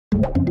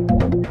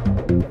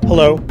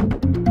Hello,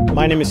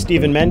 my name is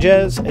Stephen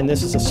Menges, and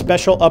this is a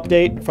special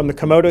update from the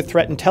Comodo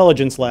Threat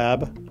Intelligence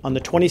Lab on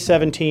the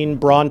 2017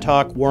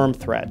 Brontok worm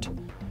threat.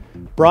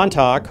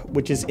 Brontok,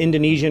 which is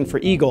Indonesian for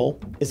eagle,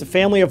 is a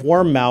family of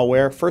worm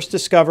malware first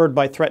discovered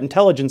by Threat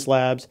Intelligence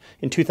Labs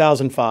in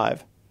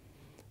 2005.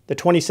 The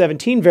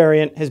 2017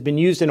 variant has been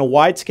used in a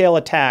wide-scale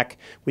attack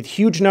with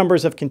huge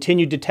numbers of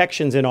continued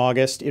detections in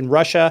August in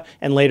Russia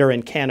and later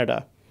in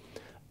Canada.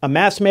 A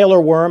mass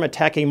mailer worm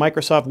attacking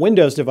Microsoft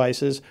Windows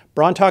devices,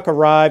 Brontok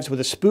arrives with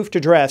a spoofed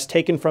address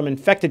taken from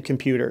infected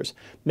computers,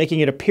 making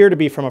it appear to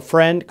be from a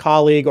friend,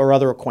 colleague, or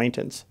other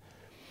acquaintance.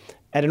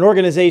 At an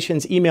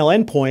organization's email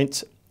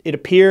endpoints, it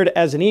appeared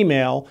as an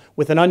email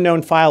with an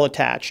unknown file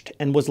attached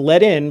and was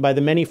let in by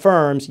the many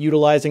firms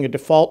utilizing a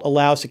default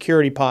allow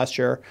security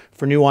posture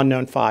for new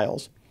unknown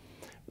files.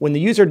 When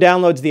the user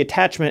downloads the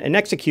attachment and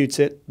executes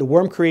it, the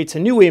worm creates a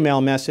new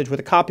email message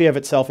with a copy of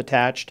itself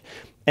attached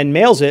and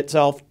mails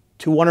itself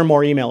to one or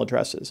more email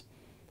addresses.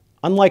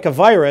 Unlike a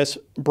virus,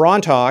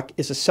 Brontok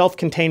is a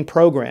self-contained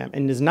program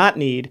and does not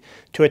need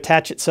to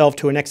attach itself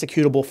to an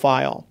executable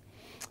file.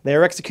 They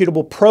are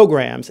executable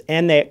programs,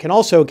 and they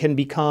can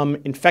become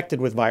infected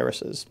with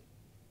viruses.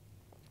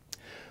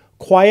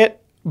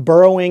 Quiet,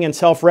 burrowing, and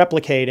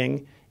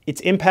self-replicating, its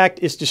impact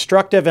is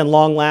destructive and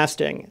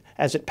long-lasting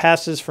as it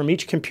passes from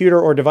each computer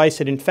or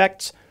device it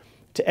infects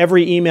to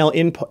every email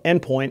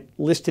endpoint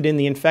listed in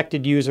the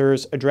infected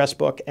user's address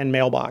book and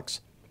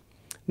mailbox.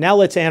 Now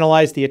let's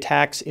analyze the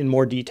attacks in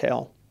more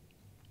detail.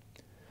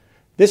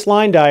 This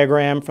line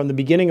diagram from the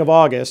beginning of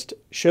August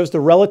shows the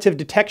relative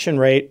detection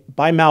rate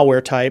by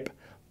malware type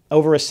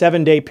over a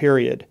 7-day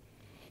period.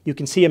 You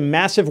can see a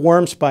massive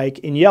worm spike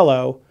in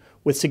yellow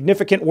with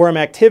significant worm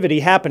activity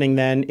happening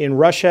then in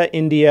Russia,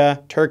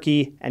 India,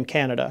 Turkey, and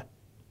Canada.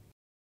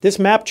 This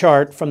map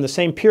chart from the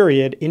same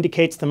period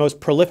indicates the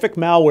most prolific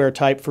malware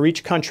type for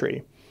each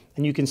country,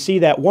 and you can see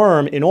that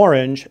worm in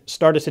orange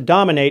started to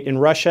dominate in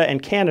Russia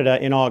and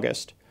Canada in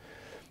August.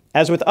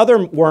 As with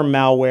other worm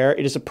malware,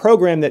 it is a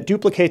program that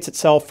duplicates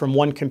itself from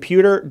one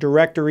computer,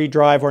 directory,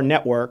 drive, or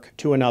network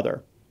to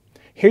another.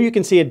 Here you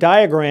can see a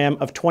diagram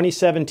of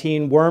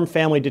 2017 worm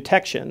family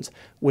detections,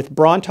 with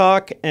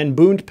Brontok and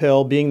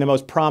Bundpill being the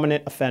most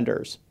prominent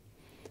offenders.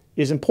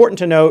 It is important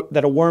to note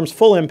that a worm's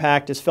full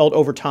impact is felt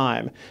over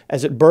time,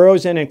 as it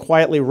burrows in and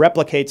quietly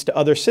replicates to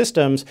other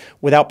systems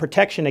without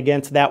protection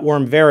against that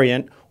worm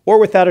variant, or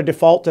without a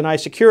default deny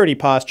security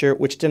posture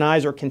which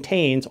denies or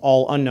contains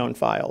all unknown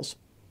files.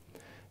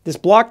 This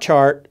block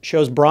chart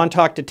shows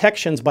Brontok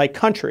detections by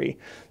country,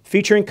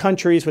 featuring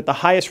countries with the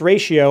highest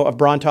ratio of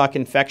Brontok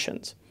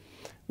infections.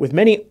 With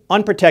many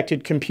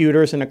unprotected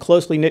computers in a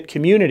closely knit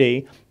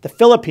community, the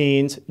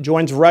Philippines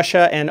joins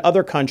Russia and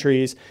other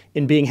countries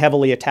in being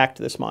heavily attacked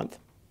this month.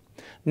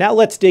 Now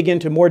let's dig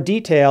into more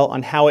detail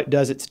on how it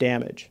does its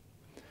damage.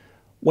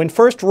 When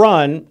first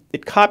run,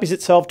 it copies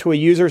itself to a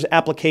user's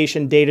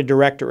application data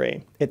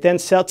directory. It then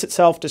sets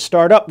itself to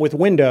start up with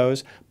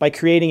Windows by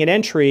creating an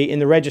entry in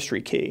the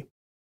registry key.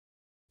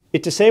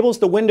 It disables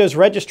the Windows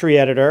registry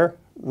editor,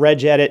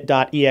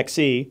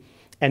 regedit.exe,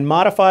 and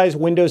modifies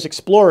Windows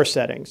Explorer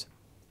settings.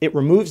 It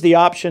removes the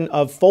option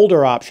of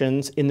folder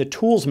options in the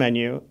Tools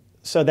menu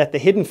so that the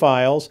hidden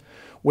files,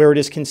 where it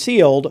is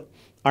concealed,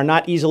 are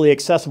not easily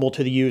accessible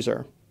to the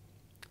user.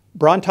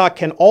 Brontok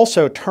can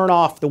also turn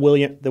off the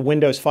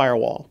Windows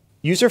firewall.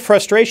 User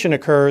frustration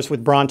occurs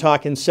with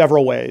Brontok in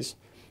several ways.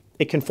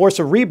 It can force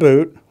a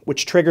reboot,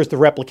 which triggers the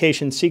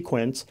replication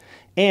sequence,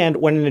 and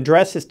when an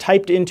address is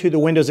typed into the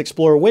Windows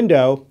Explorer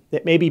window,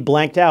 it may be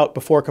blanked out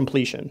before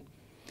completion.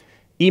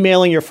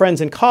 Emailing your friends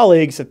and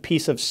colleagues a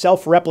piece of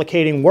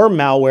self-replicating worm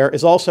malware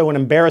is also an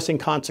embarrassing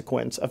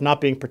consequence of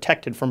not being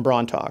protected from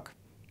Brontok.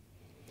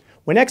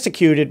 When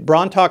executed,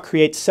 Brontok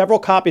creates several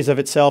copies of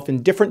itself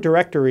in different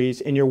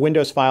directories in your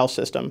Windows file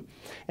system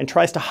and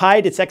tries to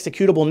hide its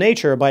executable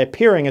nature by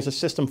appearing as a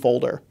system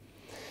folder.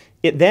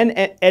 It then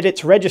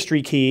edits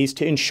registry keys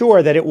to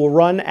ensure that it will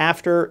run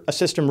after a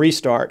system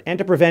restart and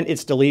to prevent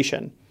its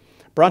deletion.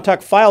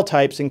 Brontok file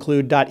types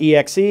include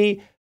 .exe,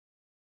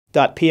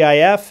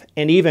 .pif,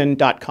 and even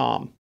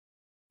 .com.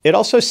 It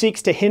also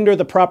seeks to hinder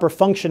the proper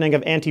functioning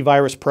of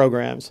antivirus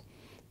programs.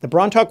 The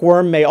Brontok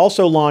worm may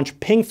also launch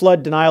ping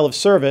flood denial of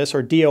service,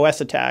 or DOS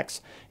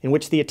attacks, in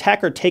which the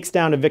attacker takes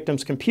down a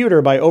victim's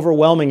computer by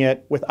overwhelming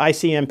it with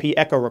ICMP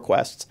echo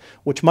requests,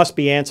 which must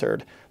be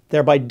answered,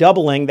 thereby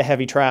doubling the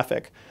heavy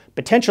traffic,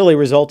 potentially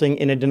resulting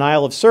in a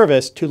denial of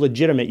service to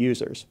legitimate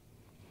users.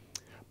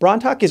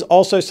 Brontok is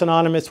also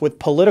synonymous with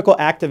political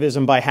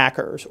activism by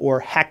hackers,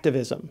 or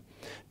hacktivism,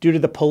 due to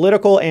the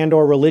political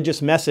and/or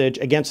religious message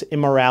against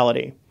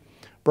immorality.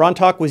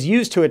 Brontok was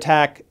used to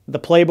attack the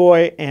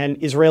Playboy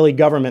and Israeli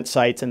government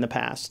sites in the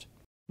past.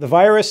 The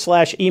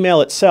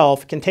virus/email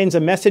itself contains a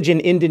message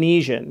in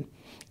Indonesian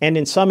and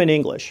in some in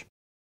English.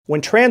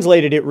 When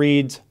translated, it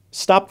reads,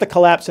 "Stop the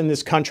collapse in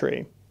this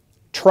country.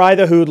 Try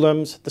the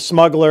hoodlums, the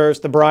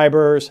smugglers, the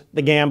bribers,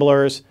 the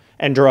gamblers,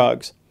 and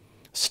drugs.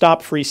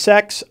 Stop free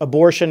sex,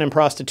 abortion, and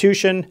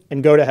prostitution,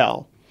 and go to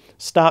hell.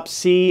 Stop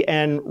sea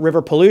and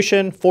river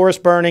pollution,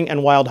 forest burning,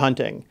 and wild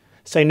hunting.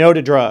 Say no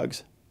to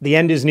drugs. The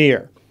end is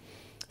near.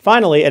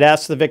 Finally, it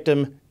asks the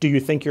victim, do you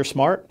think you're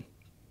smart?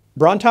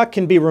 Brontok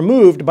can be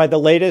removed by the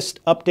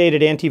latest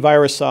updated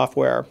antivirus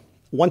software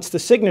once the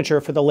signature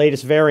for the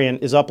latest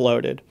variant is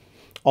uploaded,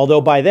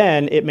 although by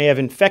then it may have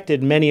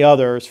infected many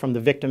others from the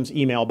victim's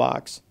email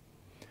box.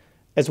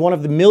 As one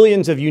of the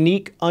millions of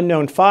unique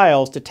unknown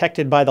files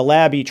detected by the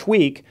lab each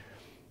week,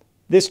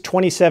 this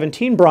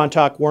 2017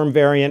 Brontok worm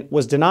variant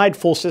was denied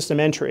full system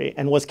entry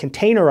and was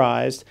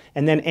containerized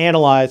and then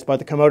analyzed by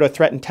the Comodo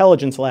Threat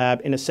Intelligence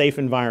Lab in a safe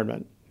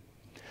environment.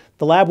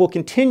 The lab will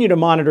continue to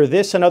monitor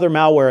this and other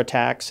malware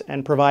attacks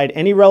and provide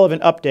any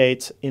relevant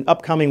updates in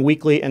upcoming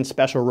weekly and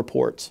special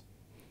reports.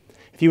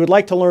 If you would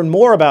like to learn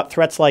more about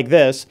threats like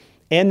this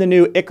and the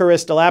new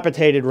Icarus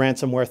dilapidated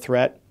ransomware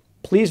threat,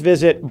 please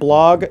visit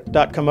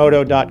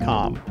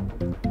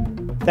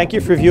blog.comodo.com. Thank you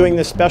for viewing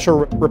this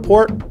special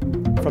report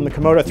from the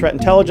Comodo Threat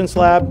Intelligence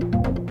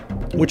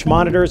Lab, which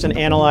monitors and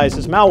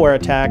analyzes malware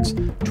attacks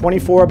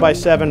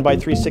 24/7 by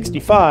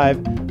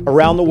 365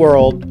 around the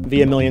world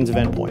via millions of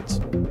endpoints.